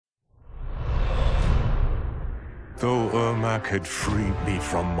Though Ermac had freed me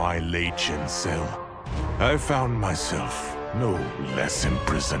from my Legion cell, I found myself no less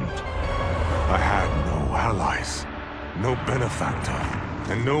imprisoned. I had no allies, no benefactor,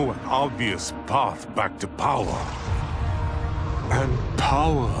 and no obvious path back to power. And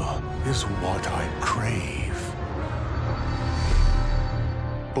power is what I crave.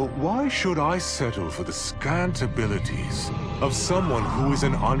 But why should I settle for the scant abilities of someone who is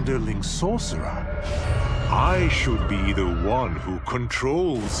an underling sorcerer? I should be the one who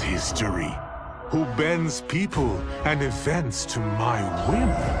controls history, who bends people and events to my whim.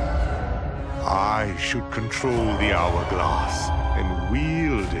 I should control the hourglass and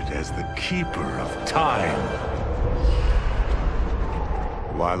wield it as the keeper of time.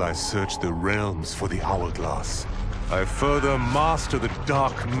 While I search the realms for the hourglass, I further master the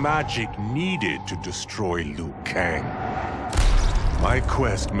dark magic needed to destroy Liu Kang. My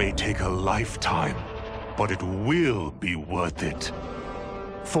quest may take a lifetime, but it will be worth it.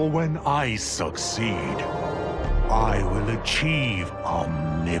 For when I succeed, I will achieve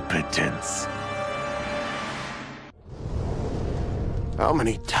omnipotence. How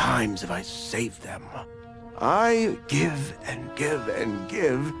many times have I saved them? I give and give and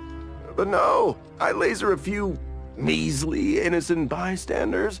give, but no, I laser a few measly innocent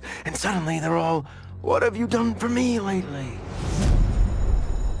bystanders, and suddenly they're all, "What have you done for me lately?"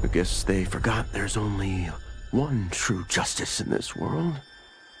 I guess they forgot there's only one true justice in this world.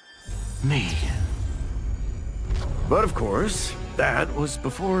 Me. But of course, that was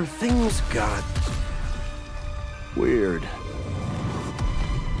before things got weird.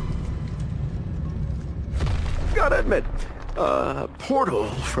 Gotta admit, a portal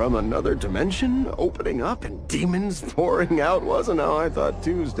from another dimension opening up and demons pouring out wasn't how I thought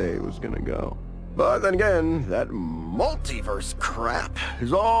Tuesday was gonna go. But then again, that multiverse crap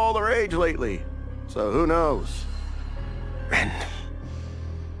is all the rage lately, so who knows? And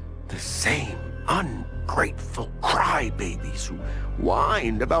the same ungrateful crybabies who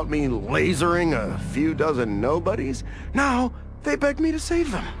whined about me lasering a few dozen nobodies, now they beg me to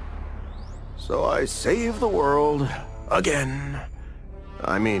save them. So I save the world again.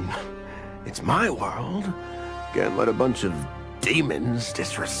 I mean, it's my world. Can't let a bunch of demons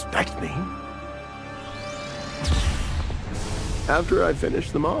disrespect me. After I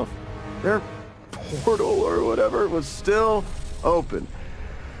finished them off, their portal or whatever was still open,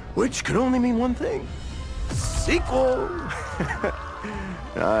 which could only mean one thing: sequel.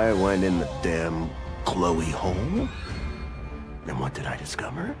 I went in the damn glowy hole, and what did I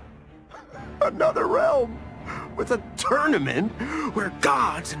discover? Another realm with a tournament where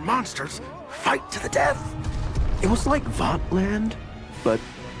gods and monsters fight to the death. It was like Votland, but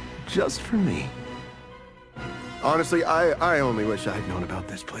just for me. Honestly, I only wish I had known about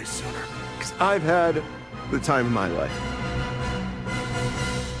this place sooner, because I've had the time of my life.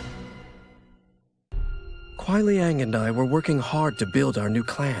 Kuai Liang and I were working hard to build our new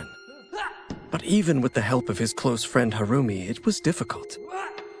clan. But even with the help of his close friend Harumi, it was difficult.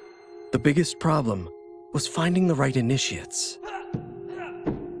 The biggest problem was finding the right initiates.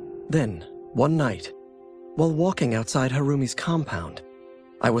 Then, one night, while walking outside Harumi's compound,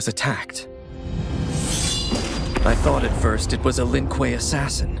 I was attacked. I thought at first it was a Lin Kuei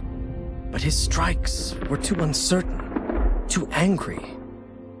assassin, but his strikes were too uncertain, too angry.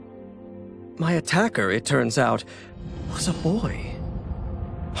 My attacker, it turns out, was a boy.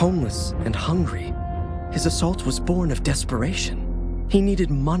 Homeless and hungry, his assault was born of desperation. He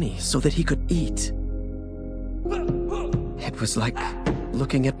needed money so that he could eat. It was like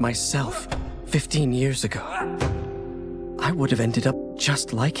looking at myself 15 years ago. I would have ended up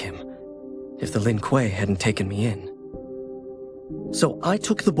just like him if the Lin Kuei hadn't taken me in. So I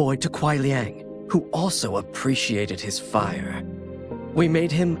took the boy to Kuai Liang, who also appreciated his fire. We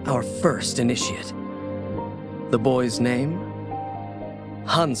made him our first initiate. The boy's name?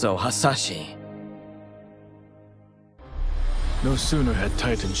 Hanzo Hasashi. No sooner had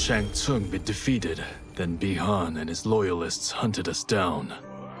Titan Shang Tsung been defeated than Bihan and his loyalists hunted us down.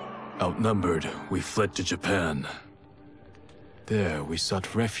 Outnumbered, we fled to Japan. There, we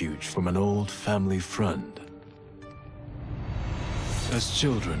sought refuge from an old family friend. As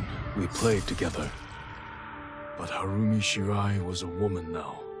children, we played together. But Harumi Shirai was a woman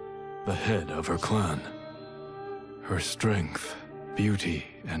now, the head of her clan. Her strength, beauty,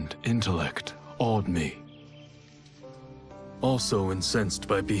 and intellect awed me. Also incensed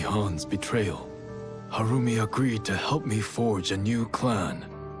by Bihan's betrayal, Harumi agreed to help me forge a new clan,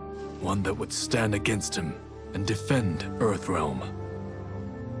 one that would stand against him and defend Earthrealm.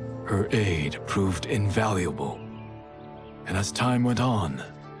 Her aid proved invaluable, and as time went on,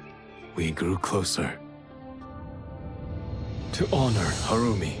 we grew closer. To honor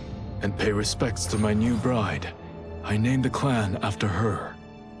Harumi and pay respects to my new bride, I named the clan after her,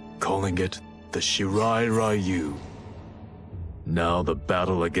 calling it the Shirai Ryu. Now the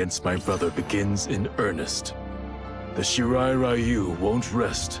battle against my brother begins in earnest. The Shirai Ryu won't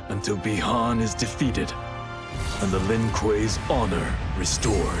rest until Bi-Han is defeated and the Lin Kuei's honor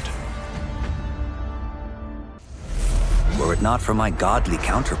restored. Were it not for my godly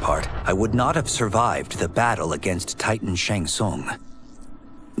counterpart, I would not have survived the battle against Titan Shang Tsung.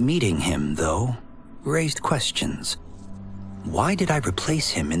 Meeting him, though, raised questions. Why did I replace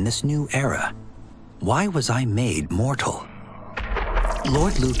him in this new era? Why was I made mortal?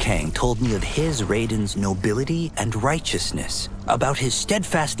 Lord Liu Kang told me of his Raiden's nobility and righteousness, about his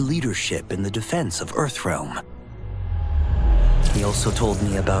steadfast leadership in the defense of Earthrealm. He also told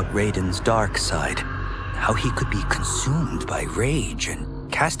me about Raiden's dark side, how he could be consumed by rage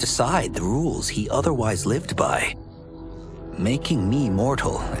and cast aside the rules he otherwise lived by. Making me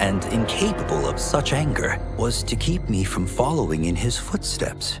mortal and incapable of such anger was to keep me from following in his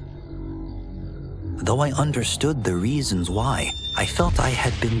footsteps. Though I understood the reasons why, I felt I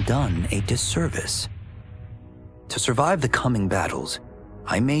had been done a disservice. To survive the coming battles,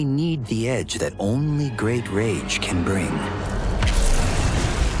 I may need the edge that only great rage can bring.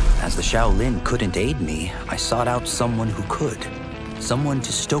 As the Shaolin couldn't aid me, I sought out someone who could. Someone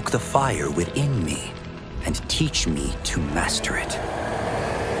to stoke the fire within me and teach me to master it.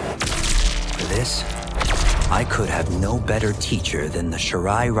 For this, I could have no better teacher than the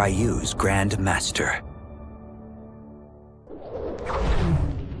Shirai Ryu's Grand Master.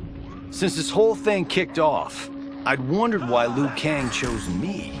 Since this whole thing kicked off, I'd wondered why Liu Kang chose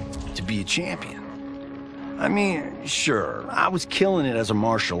me to be a champion. I mean, sure, I was killing it as a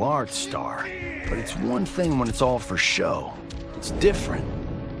martial arts star, but it's one thing when it's all for show. It's different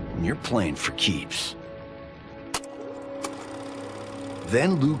when you're playing for keeps.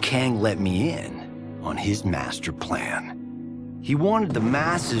 Then Liu Kang let me in on his master plan. He wanted the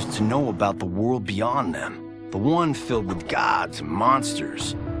masses to know about the world beyond them, the one filled with gods and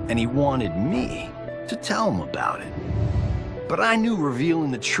monsters, and he wanted me to tell them about it. But I knew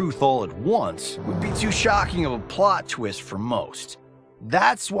revealing the truth all at once would be too shocking of a plot twist for most.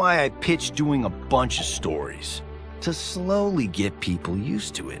 That's why I pitched doing a bunch of stories, to slowly get people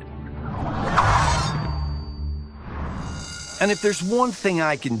used to it. And if there's one thing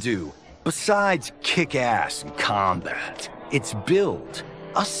I can do, besides kick ass in combat, it's build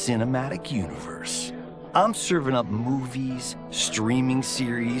a cinematic universe. I'm serving up movies, streaming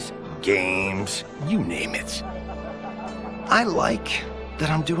series, games, you name it. I like that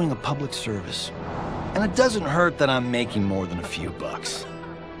I'm doing a public service, and it doesn't hurt that I'm making more than a few bucks.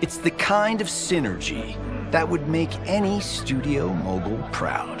 It's the kind of synergy that would make any studio mogul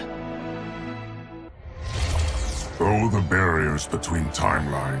proud. Though the barriers between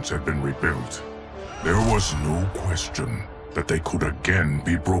timelines had been rebuilt, there was no question that they could again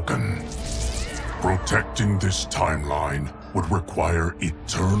be broken. Protecting this timeline would require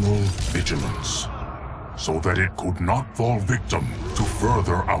eternal vigilance, so that it could not fall victim to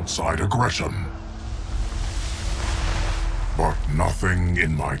further outside aggression. But nothing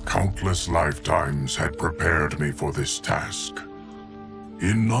in my countless lifetimes had prepared me for this task.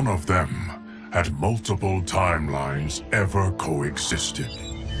 In none of them had multiple timelines ever coexisted.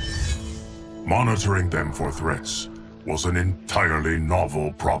 Monitoring them for threats was an entirely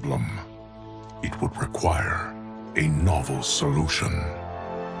novel problem. It would require a novel solution.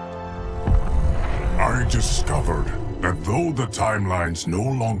 I discovered that though the timelines no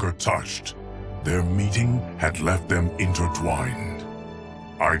longer touched, their meeting had left them intertwined.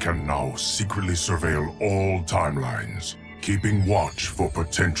 I can now secretly surveil all timelines, keeping watch for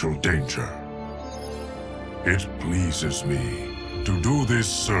potential danger. It pleases me to do this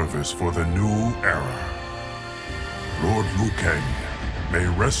service for the new era. Lord Liu Kang may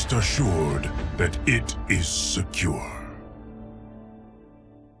rest assured that it is secure.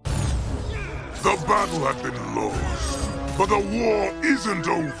 The battle had been lost, but the war isn't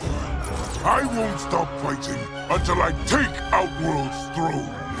over. I won't stop fighting until I take Outworld's throne.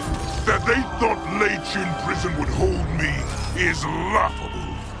 That they thought Lei Chin prison would hold me is laughable.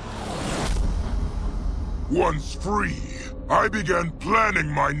 Once free, I began planning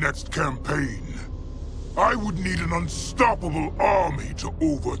my next campaign. I would need an unstoppable army to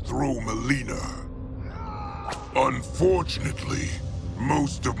overthrow Mileena. Unfortunately,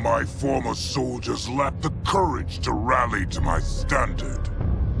 most of my former soldiers lacked the courage to rally to my standard.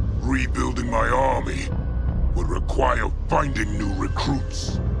 Rebuilding my army would require finding new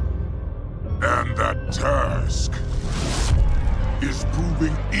recruits. And that task is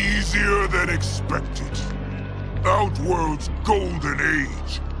proving easier than expected. Outworld's golden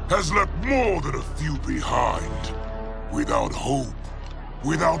age has left more than a few behind. Without hope,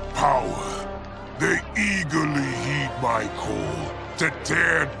 without power, they eagerly heed my call to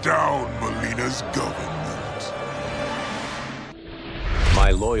tear down Mileena's government.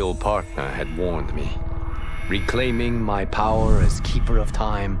 My loyal partner had warned me. Reclaiming my power as Keeper of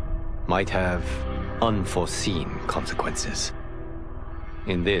Time might have unforeseen consequences.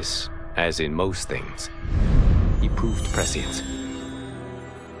 In this, as in most things, he proved prescient.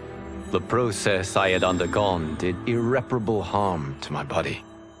 The process I had undergone did irreparable harm to my body.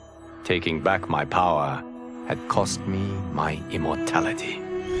 Taking back my power had cost me my immortality.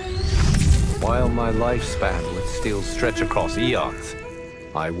 While my lifespan would still stretch across eons,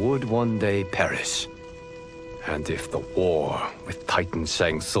 I would one day perish. And if the war with Titan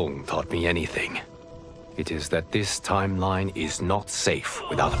Shang Tsung taught me anything, it is that this timeline is not safe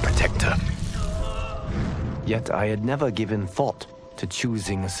without a protector. Yet I had never given thought to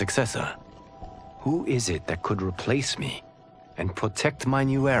choosing a successor. Who is it that could replace me and protect my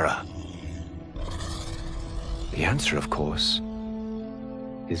new era? The answer, of course,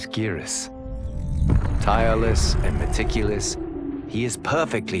 is Geras. Tireless and meticulous, he is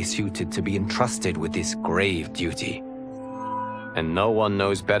perfectly suited to be entrusted with this grave duty. And no one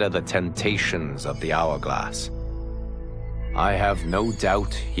knows better the temptations of the hourglass. I have no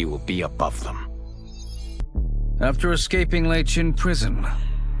doubt he will be above them. After escaping Lei Chin prison,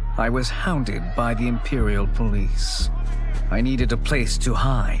 I was hounded by the Imperial Police. I needed a place to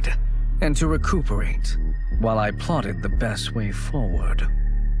hide and to recuperate while I plotted the best way forward.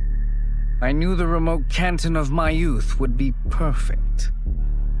 I knew the remote canton of my youth would be perfect.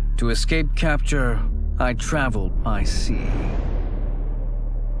 To escape capture, I traveled by sea.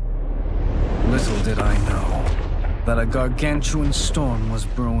 Little did I know that a gargantuan storm was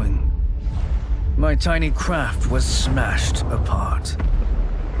brewing. My tiny craft was smashed apart.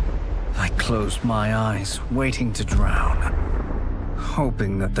 I closed my eyes, waiting to drown,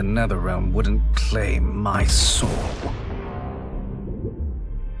 hoping that the Netherrealm wouldn't claim my soul.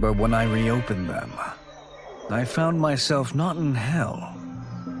 But when I reopened them, I found myself not in hell,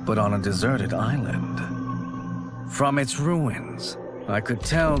 but on a deserted island. From its ruins, I could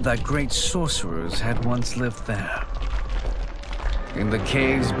tell that great sorcerers had once lived there. In the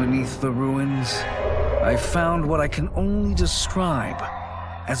caves beneath the ruins, I found what I can only describe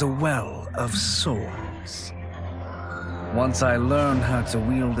as a well of souls. Once I learn how to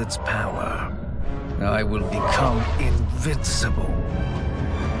wield its power, I will become invincible.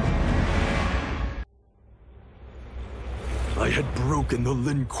 I had broken the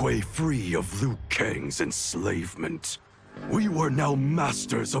Lin Kuei free of Liu Kang's enslavement. We were now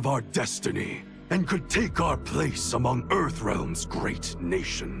masters of our destiny, and could take our place among Earthrealm's great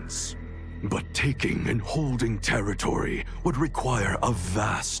nations. But taking and holding territory would require a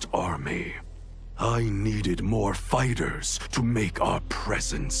vast army. I needed more fighters to make our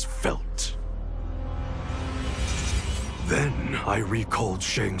presence felt. Then I recalled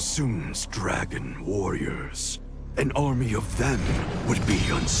Shang Tsung's dragon warriors. An army of them would be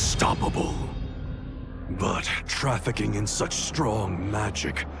unstoppable. But trafficking in such strong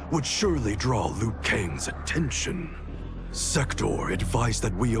magic would surely draw Liu Kang's attention. Sector advised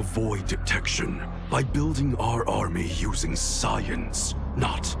that we avoid detection by building our army using science,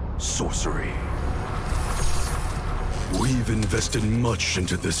 not sorcery. We've invested much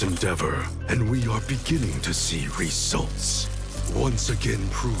into this endeavor, and we are beginning to see results. Once again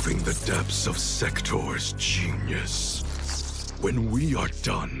proving the depths of Sector's genius. When we are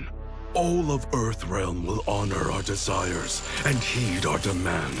done, all of Earthrealm will honor our desires and heed our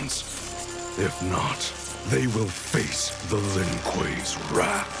demands. If not, they will face the Lin Kuei's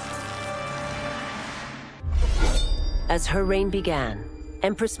wrath. As her reign began,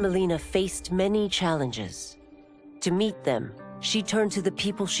 Empress Mileena faced many challenges. To meet them, she turned to the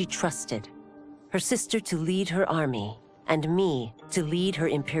people she trusted. Her sister to lead her army, and me to lead her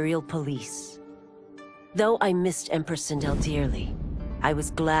Imperial Police. Though I missed Empress Sindel dearly, I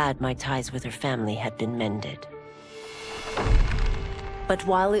was glad my ties with her family had been mended. But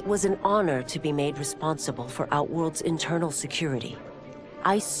while it was an honor to be made responsible for Outworld's internal security,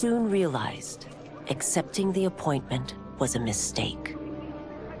 I soon realized accepting the appointment was a mistake.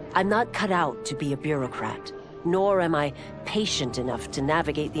 I'm not cut out to be a bureaucrat, nor am I patient enough to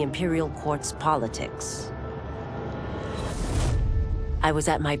navigate the Imperial Court's politics. I was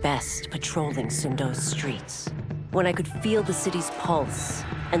at my best patrolling Sundo's streets, when I could feel the city's pulse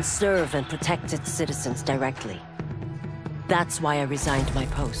and serve and protect its citizens directly. That's why I resigned my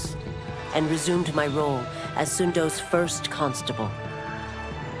post and resumed my role as Sundo's first constable.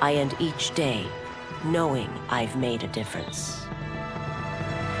 I end each day knowing I've made a difference.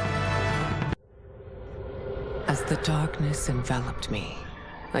 As the darkness enveloped me,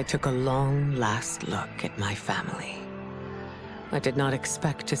 I took a long last look at my family. I did not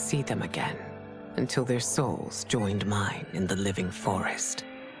expect to see them again until their souls joined mine in the living forest.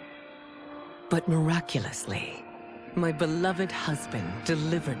 But miraculously, my beloved husband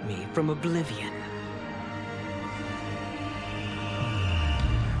delivered me from oblivion.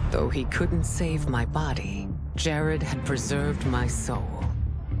 Though he couldn't save my body, Jared had preserved my soul.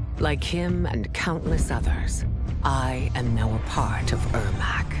 Like him and countless others, I am now a part of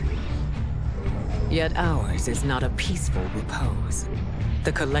Ermac. Yet ours is not a peaceful repose.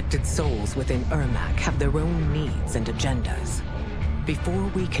 The collected souls within Ermac have their own needs and agendas. Before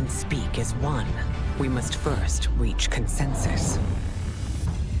we can speak as one, we must first reach consensus.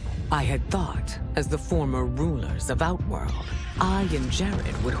 I had thought, as the former rulers of Outworld, I and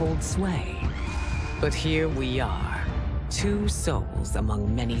Jared would hold sway. But here we are, two souls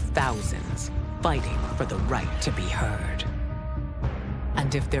among many thousands, fighting for the right to be heard.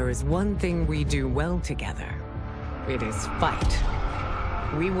 And if there is one thing we do well together, it is fight.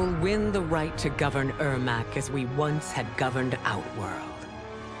 We will win the right to govern Ermac as we once had governed Outworld.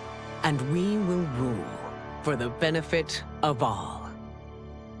 And we will rule for the benefit of all.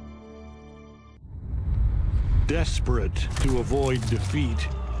 Desperate to avoid defeat,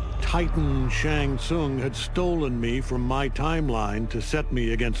 Titan Shang Tsung had stolen me from my timeline to set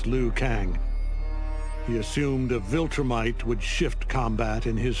me against Liu Kang. He assumed a Viltrumite would shift combat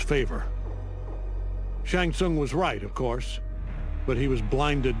in his favor. Shang Tsung was right, of course, but he was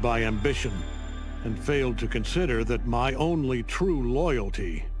blinded by ambition and failed to consider that my only true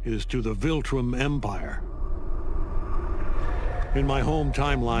loyalty is to the Viltrum Empire. In my home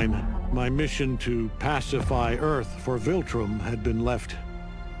timeline, my mission to pacify Earth for Viltrum had been left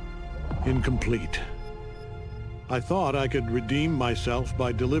incomplete. I thought I could redeem myself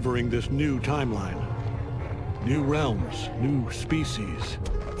by delivering this new timeline. New realms, new species,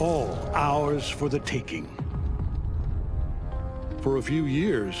 all ours for the taking. For a few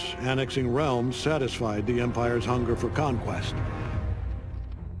years, annexing realms satisfied the Empire's hunger for conquest.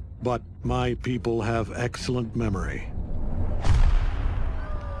 But my people have excellent memory.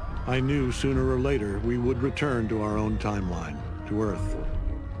 I knew sooner or later we would return to our own timeline, to Earth,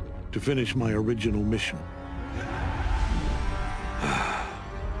 to finish my original mission.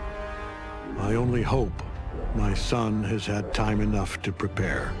 I only hope my son has had time enough to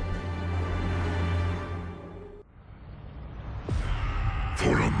prepare.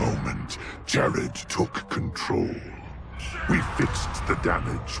 For a moment, Jared took control. We fixed the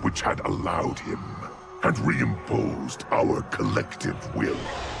damage which had allowed him, and reimposed our collective will.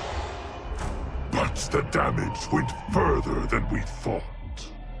 But the damage went further than we thought.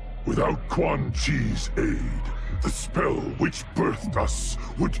 Without Quan Chi's aid, the spell which birthed us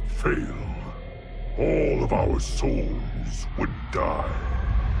would fail. All of our souls would die.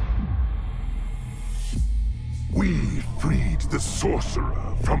 We freed the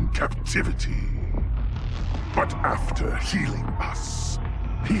sorcerer from captivity. But after healing us,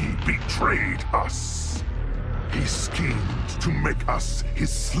 he betrayed us. He schemed to make us his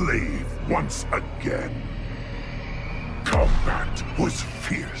slave once again. Combat was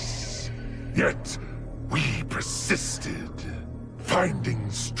fierce, yet we persisted, finding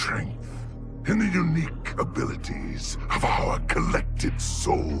strength in the unique abilities of our collected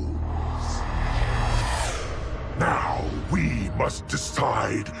souls. Now we must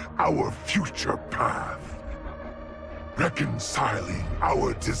decide our future path. Reconciling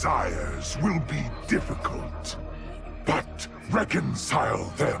our desires will be difficult, but reconcile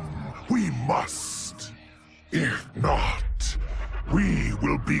them we must. If not, we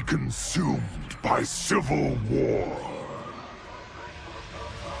will be consumed by civil war.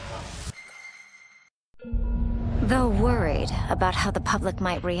 Though worried about how the public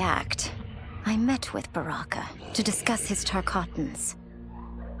might react, I met with Baraka to discuss his Tarkatans.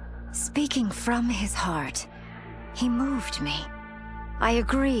 Speaking from his heart, he moved me. I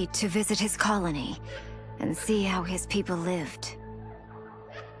agreed to visit his colony and see how his people lived.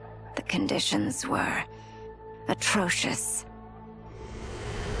 The conditions were atrocious.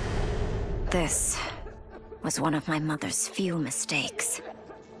 This was one of my mother's few mistakes.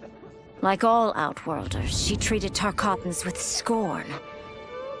 Like all Outworlders, she treated Tarkatans with scorn.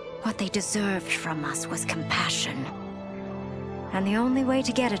 What they deserved from us was compassion. And the only way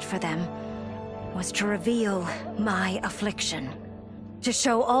to get it for them was to reveal my affliction. To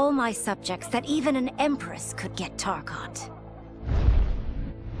show all my subjects that even an empress could get Tarkat.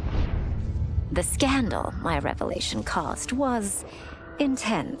 The scandal my revelation caused was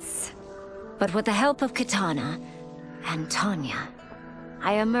intense. But with the help of Kitana and Tanya,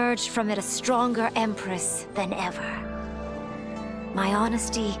 I emerged from it a stronger Empress than ever. My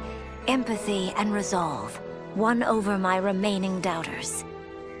honesty, empathy, and resolve won over my remaining doubters.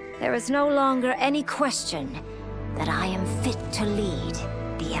 There is no longer any question that I am fit to lead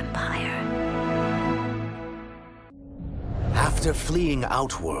the Empire. After fleeing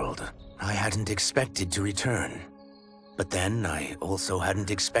Outworld, I hadn't expected to return. But then, I also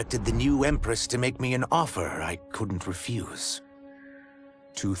hadn't expected the new Empress to make me an offer I couldn't refuse.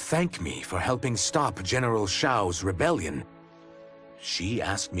 To thank me for helping stop General Shao's rebellion, she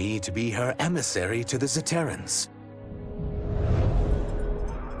asked me to be her emissary to the Zaterrans.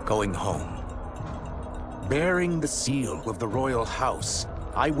 Going home, bearing the seal of the royal house,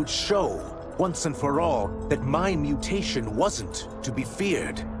 I would show, once and for all, that my mutation wasn't to be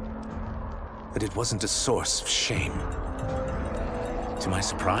feared. That it wasn't a source of shame. To my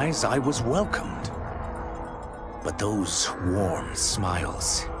surprise, I was welcomed. But those warm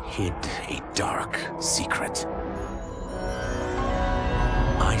smiles hid a dark secret.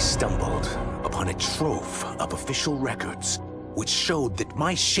 I stumbled upon a trove of official records, which showed that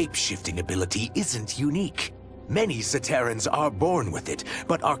my shape-shifting ability isn't unique. Many Zaterrans are born with it,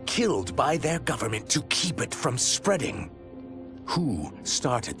 but are killed by their government to keep it from spreading. Who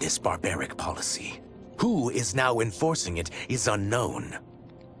started this barbaric policy? Who is now enforcing it is unknown.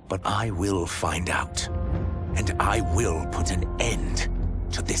 But I will find out. And I will put an end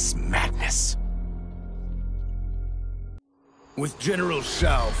to this madness. With General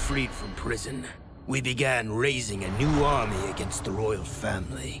Shao freed from prison, we began raising a new army against the royal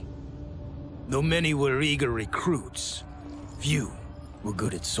family. Though many were eager recruits, few were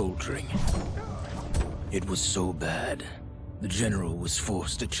good at soldiering. It was so bad, the general was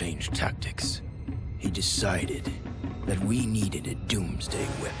forced to change tactics. He decided that we needed a doomsday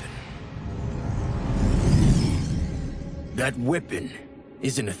weapon. That weapon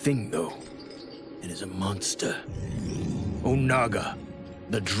isn't a thing, though. It is a monster. Onaga,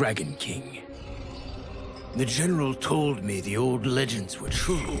 the Dragon King. The general told me the old legends were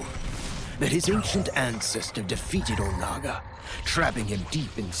true. That his ancient ancestor defeated Onaga, trapping him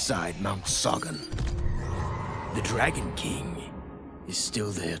deep inside Mount Sagan. The Dragon King is still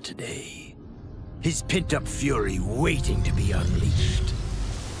there today. His pent-up fury waiting to be unleashed.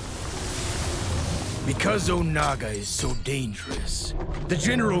 Because Onaga is so dangerous, the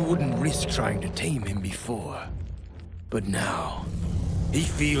general wouldn't risk trying to tame him before. But now, he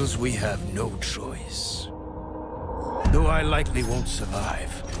feels we have no choice. Though I likely won't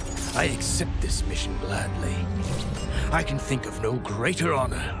survive, I accept this mission gladly. I can think of no greater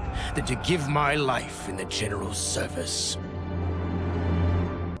honor than to give my life in the general's service.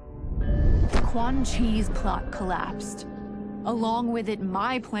 Quan Chi's plot collapsed. Along with it,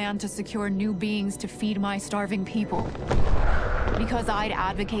 my plan to secure new beings to feed my starving people. Because I'd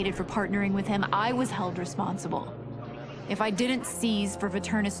advocated for partnering with him, I was held responsible. If I didn't seize for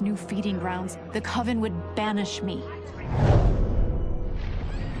Vaternis' new feeding grounds, the Coven would banish me.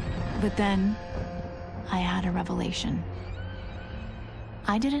 But then, I had a revelation.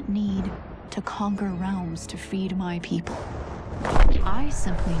 I didn't need to conquer realms to feed my people. I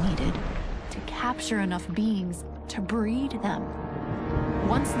simply needed to capture enough beings to breed them.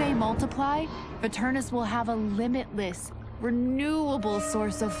 Once they multiply, Vaternis will have a limitless, renewable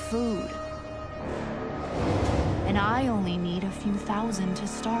source of food. And I only need a few thousand to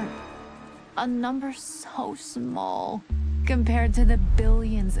start. A number so small compared to the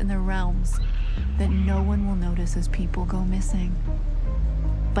billions in the realms that no one will notice as people go missing.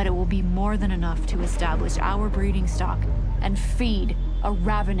 But it will be more than enough to establish our breeding stock and feed a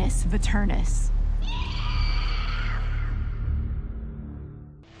ravenous Vaternis.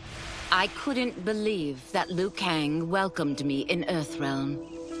 I couldn't believe that Liu Kang welcomed me in Earthrealm,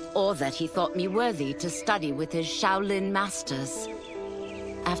 or that he thought me worthy to study with his Shaolin masters.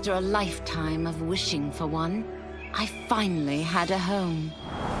 After a lifetime of wishing for one, I finally had a home.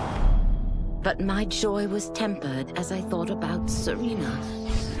 But my joy was tempered as I thought about Serena.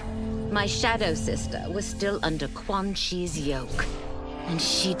 My shadow sister was still under Quan Chi's yoke, and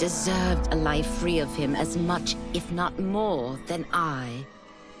she deserved a life free of him as much, if not more, than I.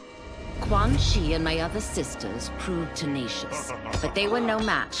 Quan Chi and my other sisters proved tenacious, but they were no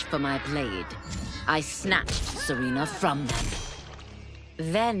match for my blade. I snatched Serena from them.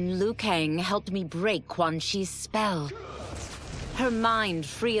 Then Liu Kang helped me break Quan Chi's spell. Her mind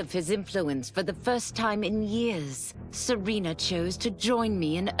free of his influence for the first time in years, Serena chose to join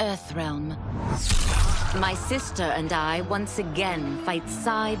me in Earthrealm. My sister and I once again fight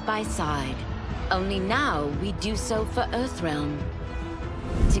side by side. Only now we do so for Earthrealm.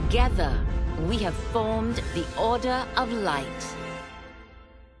 Together, we have formed the Order of Light.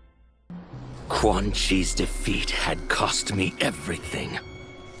 Quan Chi's defeat had cost me everything.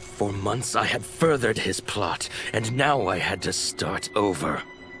 For months I had furthered his plot, and now I had to start over.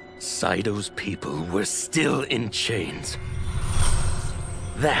 Saido's people were still in chains.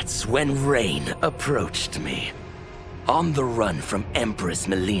 That's when Rain approached me. On the run from Empress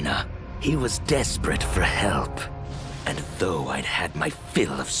Mileena, he was desperate for help. And though I'd had my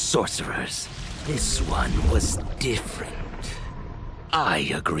fill of sorcerers, this one was different.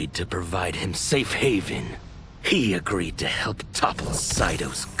 I agreed to provide him safe haven. He agreed to help topple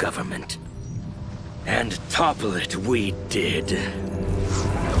Saido's government. And topple it we did.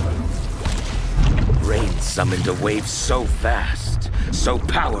 Rain summoned a wave so fast, so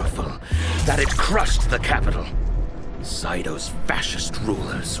powerful, that it crushed the capital. Saido's fascist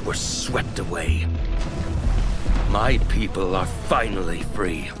rulers were swept away. My people are finally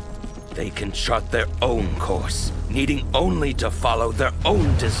free. They can chart their own course, needing only to follow their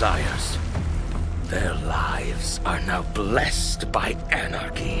own desires. Their lives are now blessed by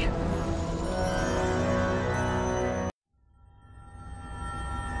anarchy.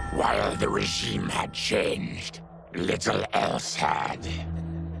 While the regime had changed, little else had.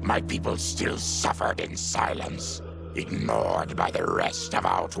 My people still suffered in silence, ignored by the rest of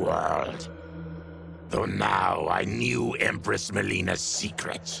Outworld. Though now I knew Empress Mileena's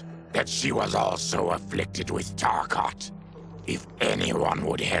secret, that she was also afflicted with Tarkat. If anyone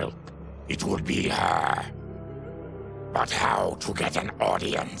would help, it would be her. But how to get an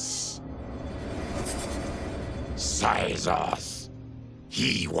audience? Syzoth.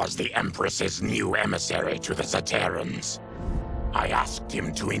 He was the Empress's new emissary to the Zaterrans. I asked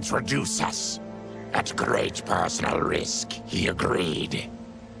him to introduce us. At great personal risk, he agreed.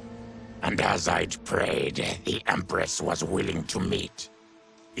 And as I'd prayed, the Empress was willing to meet.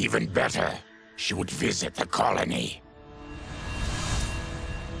 Even better, she would visit the colony.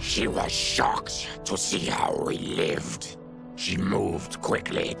 She was shocked to see how we lived. She moved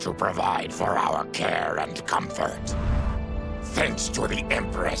quickly to provide for our care and comfort. Thanks to the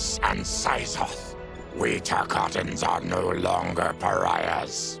Empress and Syzoth, we Tarkatans are no longer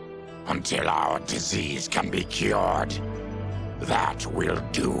pariahs. Until our disease can be cured, that will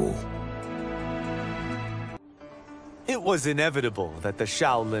do. It was inevitable that the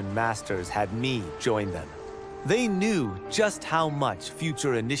Shaolin Masters had me join them. They knew just how much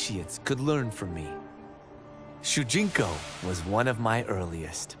future initiates could learn from me. Shujinko was one of my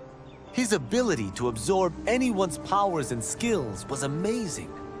earliest. His ability to absorb anyone's powers and skills was amazing.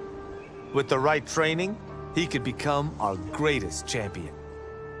 With the right training, he could become our greatest champion.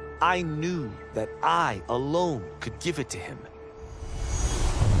 I knew that I alone could give it to him.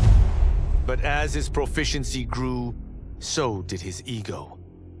 But as his proficiency grew, so did his ego.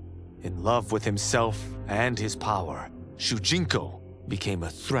 In love with himself and his power, Shujinko became a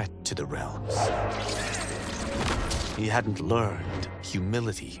threat to the realms. He hadn't learned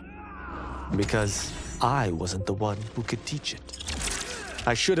humility, because I wasn't the one who could teach it.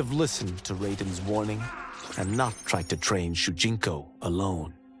 I should have listened to Raiden's warning and not tried to train Shujinko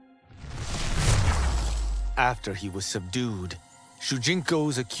alone. After he was subdued,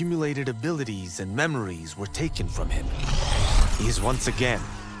 Shujinko's accumulated abilities and memories were taken from him. He is once again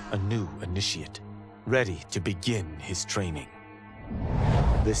a new initiate, ready to begin his training.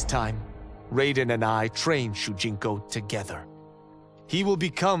 This time, Raiden and I train Shujinko together. He will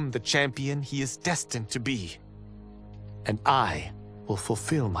become the champion he is destined to be. And I will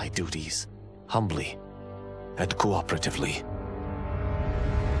fulfill my duties, humbly and cooperatively.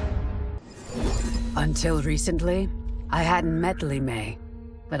 Until recently, I hadn't met Li Mei,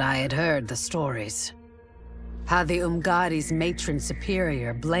 but I had heard the stories. How the Umgadi's matron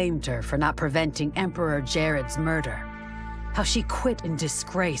superior blamed her for not preventing Emperor Jared's murder. How she quit in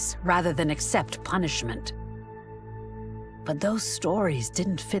disgrace rather than accept punishment. But those stories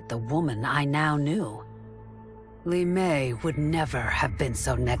didn't fit the woman I now knew. Li Mei would never have been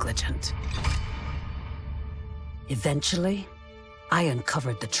so negligent. Eventually, I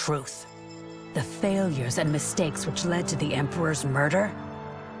uncovered the truth. The failures and mistakes which led to the Emperor's murder,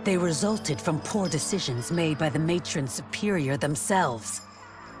 they resulted from poor decisions made by the matron superior themselves.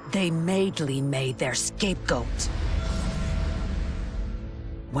 They made Li Mei their scapegoat.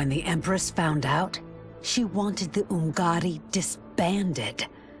 When the Empress found out, she wanted the Umgadi disbanded.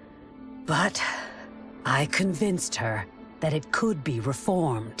 But I convinced her that it could be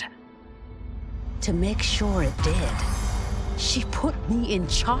reformed. To make sure it did, she put me in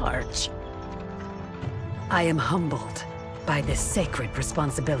charge. I am humbled by this sacred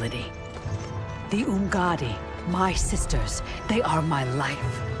responsibility. The Umgadi, my sisters, they are my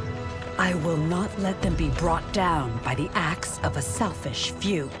life. I will not let them be brought down by the acts of a selfish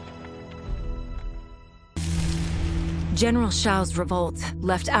few. General Shao's revolt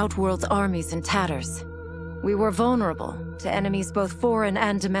left Outworld's armies in tatters. We were vulnerable to enemies both foreign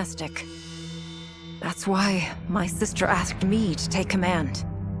and domestic. That's why my sister asked me to take command,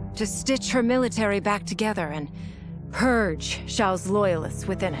 to stitch her military back together and purge Shao's loyalists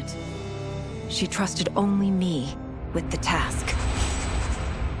within it. She trusted only me with the task.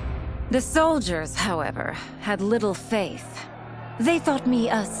 The soldiers, however, had little faith. They thought me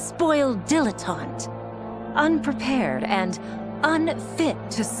a spoiled dilettante, unprepared and unfit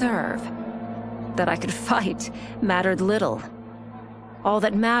to serve. That I could fight mattered little. All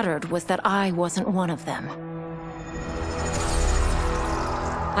that mattered was that I wasn't one of them.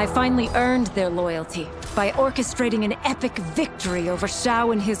 I finally earned their loyalty by orchestrating an epic victory over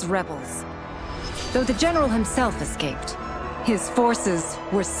Shao and his rebels. Though the general himself escaped, his forces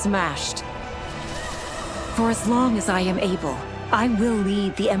were smashed. For as long as I am able, I will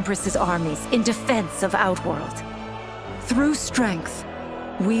lead the Empress's armies in defense of Outworld. Through strength,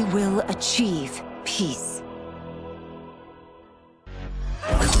 we will achieve peace.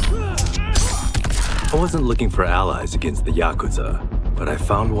 I wasn't looking for allies against the Yakuza, but I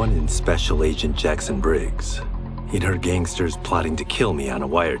found one in Special Agent Jackson Briggs. He'd heard gangsters plotting to kill me on a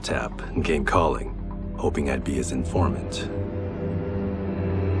wiretap and came calling, hoping I'd be his informant.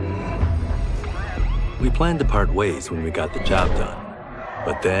 We planned to part ways when we got the job done,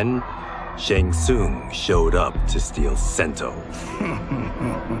 but then Shang Tsung showed up to steal Sento.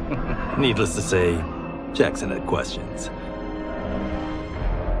 Needless to say, Jackson had questions.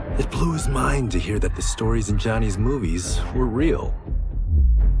 It blew his mind to hear that the stories in Johnny's movies were real.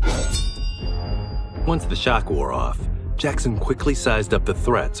 Once the shock wore off, Jackson quickly sized up the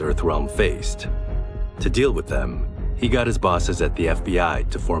threats Earthrealm faced. To deal with them, he got his bosses at the FBI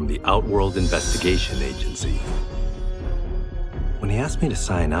to form the Outworld Investigation Agency. When he asked me to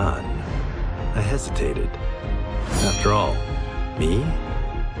sign on, I hesitated. After all, me?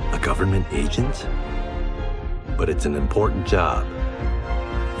 A government agent? But it's an important job.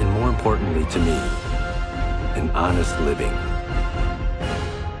 And more importantly to me, an honest living.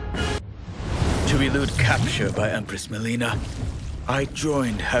 To elude capture by Empress Mileena, I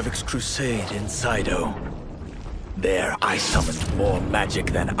joined Havik's crusade in Saido. There, I summoned more magic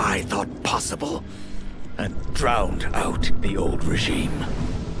than I thought possible, and drowned out the old regime.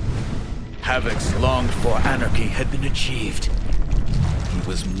 Havik's longed-for anarchy had been achieved. He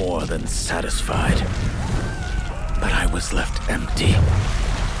was more than satisfied. But I was left empty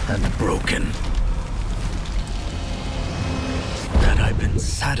and broken. Had I been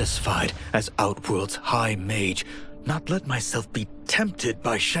satisfied as Outworld's High Mage, not let myself be tempted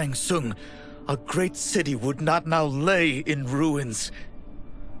by Shang Tsung, a great city would not now lay in ruins.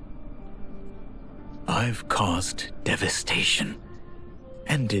 I've caused devastation,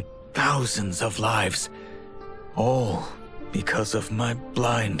 ended thousands of lives, all because of my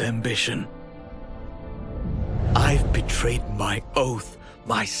blind ambition. I've betrayed my oath,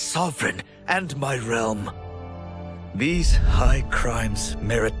 my sovereign, and my realm. These high crimes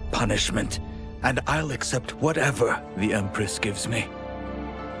merit punishment, and I'll accept whatever the Empress gives me.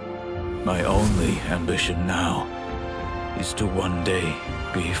 My only ambition now is to one day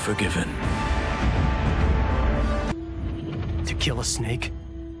be forgiven. To kill a snake,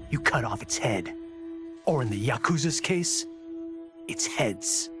 you cut off its head. Or in the Yakuza's case, its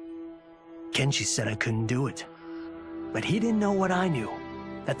heads. Kenshi said I couldn't do it. But he didn't know what I knew.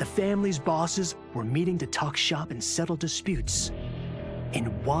 That the family's bosses were meeting to talk shop and settle disputes. In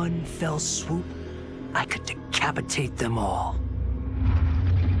one fell swoop, I could decapitate them all.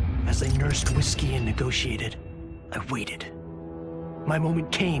 As they nursed whiskey and negotiated, I waited. My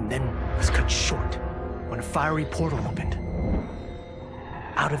moment came, then was cut short when a fiery portal opened.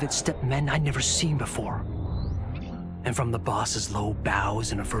 Out of it stepped men I'd never seen before. And from the boss's low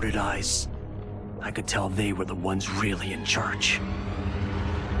bows and averted eyes, I could tell they were the ones really in charge.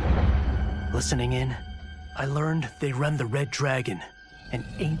 Listening in, I learned they run the Red Dragon, an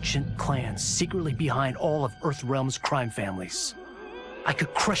ancient clan secretly behind all of Earthrealm's crime families. I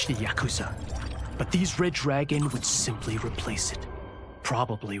could crush the Yakuza, but these Red Dragon would simply replace it.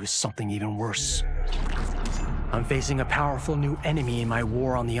 Probably with something even worse. I'm facing a powerful new enemy in my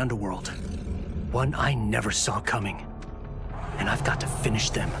war on the underworld. One I never saw coming. And I've got to finish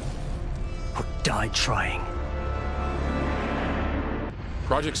them. Or die trying.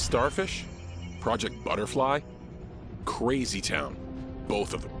 Project Starfish? Project Butterfly? Crazy Town.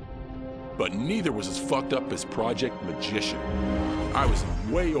 Both of them. But neither was as fucked up as Project Magician. I was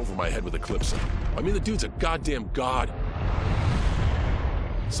way over my head with Eclipse. I mean, the dude's a goddamn god.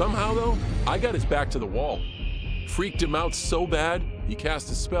 Somehow, though, I got his back to the wall. Freaked him out so bad, he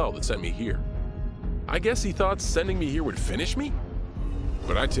cast a spell that sent me here. I guess he thought sending me here would finish me?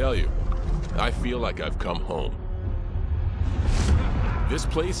 But I tell you, I feel like I've come home. This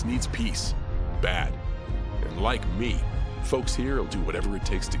place needs peace. Bad. And like me, folks here will do whatever it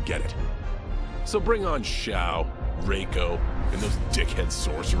takes to get it. So bring on Shao, Reiko, and those dickhead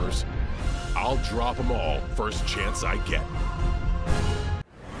sorcerers. I'll drop them all first chance I get.